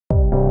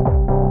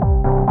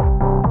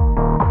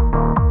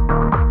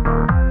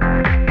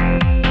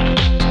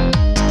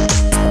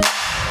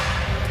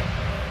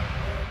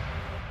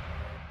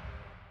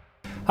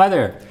Hi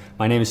there,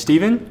 my name is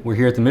Steven. We're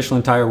here at the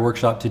Michelin Tire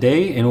Workshop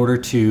today in order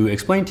to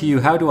explain to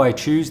you how do I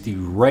choose the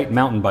right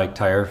mountain bike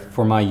tire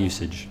for my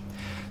usage.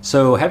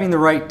 So having the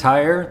right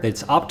tire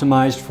that's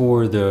optimized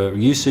for the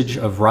usage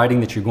of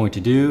riding that you're going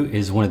to do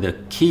is one of the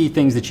key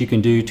things that you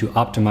can do to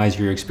optimize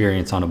your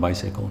experience on a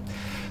bicycle.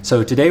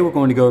 So today we're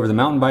going to go over the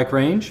mountain bike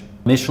range.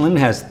 Michelin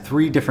has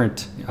three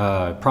different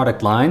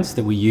product lines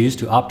that we use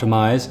to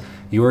optimize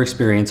your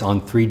experience on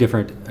three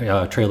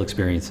different trail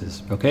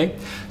experiences, okay?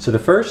 So the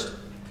first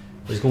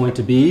is going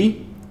to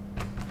be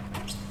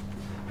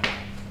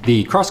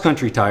the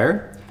cross-country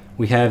tire.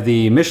 We have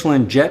the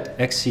Michelin Jet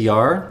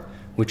XCR,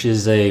 which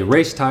is a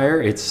race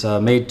tire. It's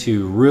made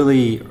to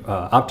really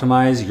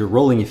optimize your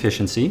rolling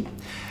efficiency.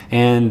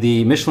 And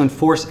the Michelin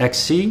Force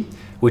XC,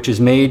 which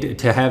is made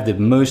to have the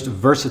most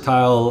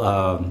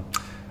versatile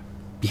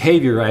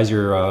behavior as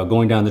you're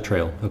going down the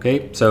trail,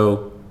 okay?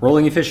 So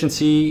rolling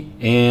efficiency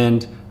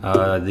and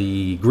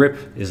the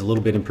grip is a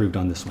little bit improved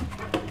on this one.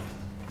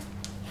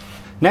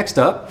 Next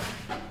up,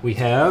 we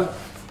have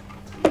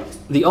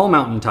the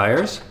all-mountain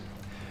tires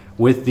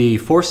with the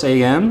Force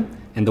AM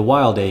and the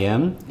Wild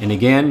AM. And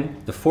again,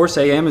 the Force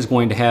AM is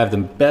going to have the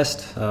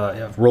best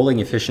rolling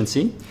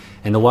efficiency,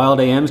 and the Wild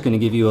AM is going to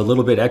give you a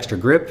little bit extra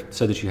grip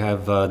so that you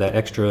have that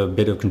extra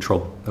bit of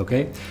control,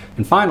 okay?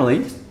 And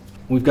finally,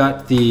 we've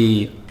got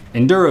the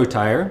Enduro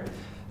tire,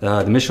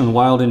 the Michelin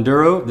Wild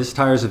Enduro. This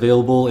tire is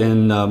available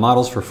in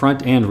models for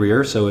front and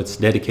rear, so it's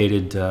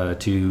dedicated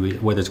to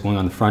whether it's going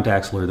on the front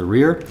axle or the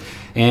rear.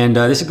 And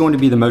this is going to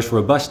be the most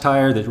robust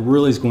tire that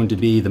really is going to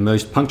be the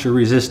most puncture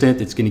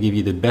resistant. It's going to give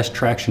you the best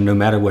traction no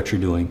matter what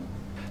you're doing.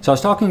 So I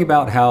was talking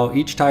about how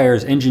each tire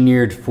is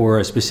engineered for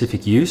a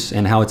specific use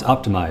and how it's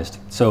optimized.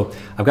 So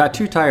I've got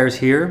two tires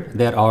here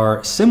that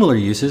are similar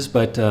uses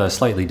but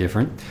slightly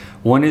different.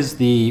 One is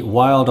the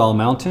Wild All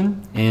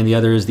Mountain and the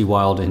other is the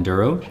Wild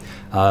Enduro.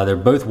 They're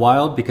both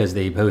wild because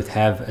they both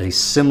have a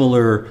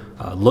similar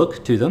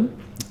look to them.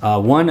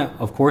 One,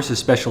 of course, is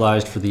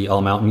specialized for the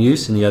all-mountain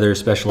use and the other is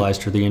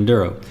specialized for the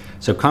enduro.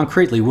 So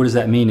concretely, what does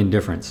that mean in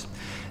difference?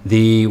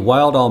 The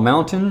Wild All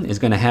Mountain is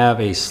going to have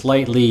a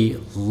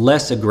slightly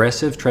less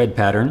aggressive tread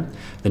pattern.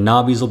 The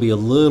knobbies will be a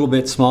little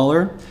bit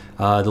smaller.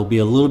 They'll be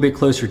a little bit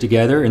closer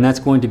together, and that's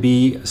going to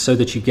be so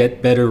that you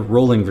get better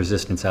rolling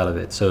resistance out of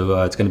it.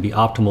 So it's going to be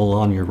optimal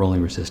on your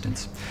rolling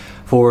resistance.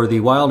 For the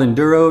Wild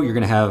Enduro, you're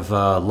going to have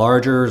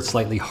larger,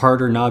 slightly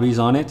harder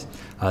knobbies on it.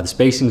 The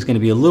spacing is going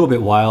to be a little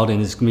bit wild,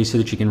 and it's going to be so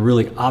that you can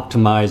really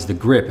optimize the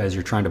grip as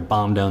you're trying to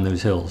bomb down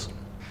those hills.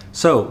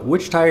 So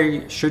which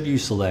tire should you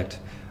select?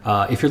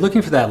 If you're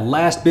looking for that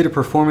last bit of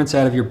performance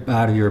out of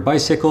your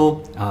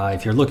bicycle,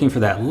 if you're looking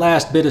for that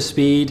last bit of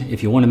speed,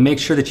 if you want to make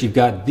sure that you've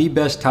got the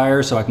best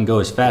tire so I can go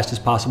as fast as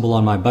possible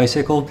on my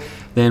bicycle,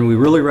 then we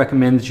really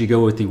recommend that you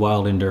go with the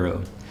Wild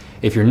Enduro.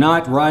 If you're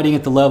not riding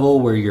at the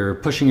level where you're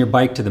pushing your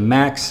bike to the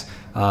max,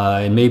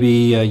 and maybe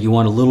you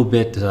want a little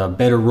bit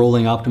better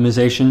rolling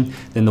optimization,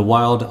 then the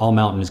Wild All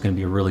Mountain is going to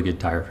be a really good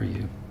tire for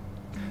you.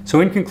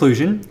 So in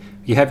conclusion,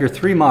 you have your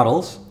three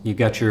models. You've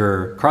got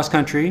your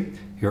cross-country,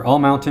 your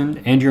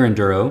all-mountain, and your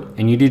enduro,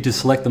 and you need to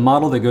select the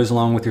model that goes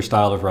along with your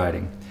style of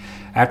riding.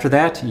 After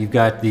that, you've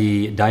got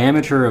the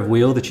diameter of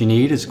wheel that you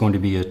need. It's going to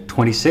be a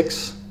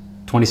 26,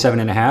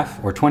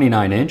 27.5, or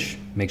 29 inch.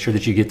 Make sure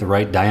that you get the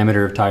right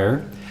diameter of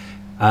tire.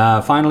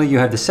 Finally, you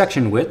have the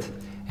section width,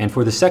 and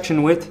for the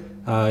section width,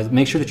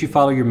 make sure that you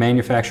follow your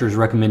manufacturer's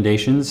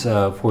recommendations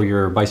for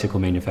your bicycle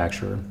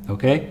manufacturer,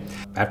 okay?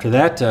 After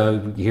that,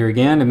 here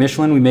again at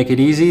Michelin, we make it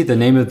easy. The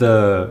name of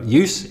the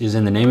use is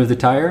in the name of the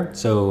tire,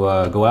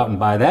 so go out and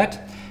buy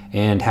that,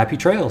 and happy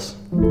trails.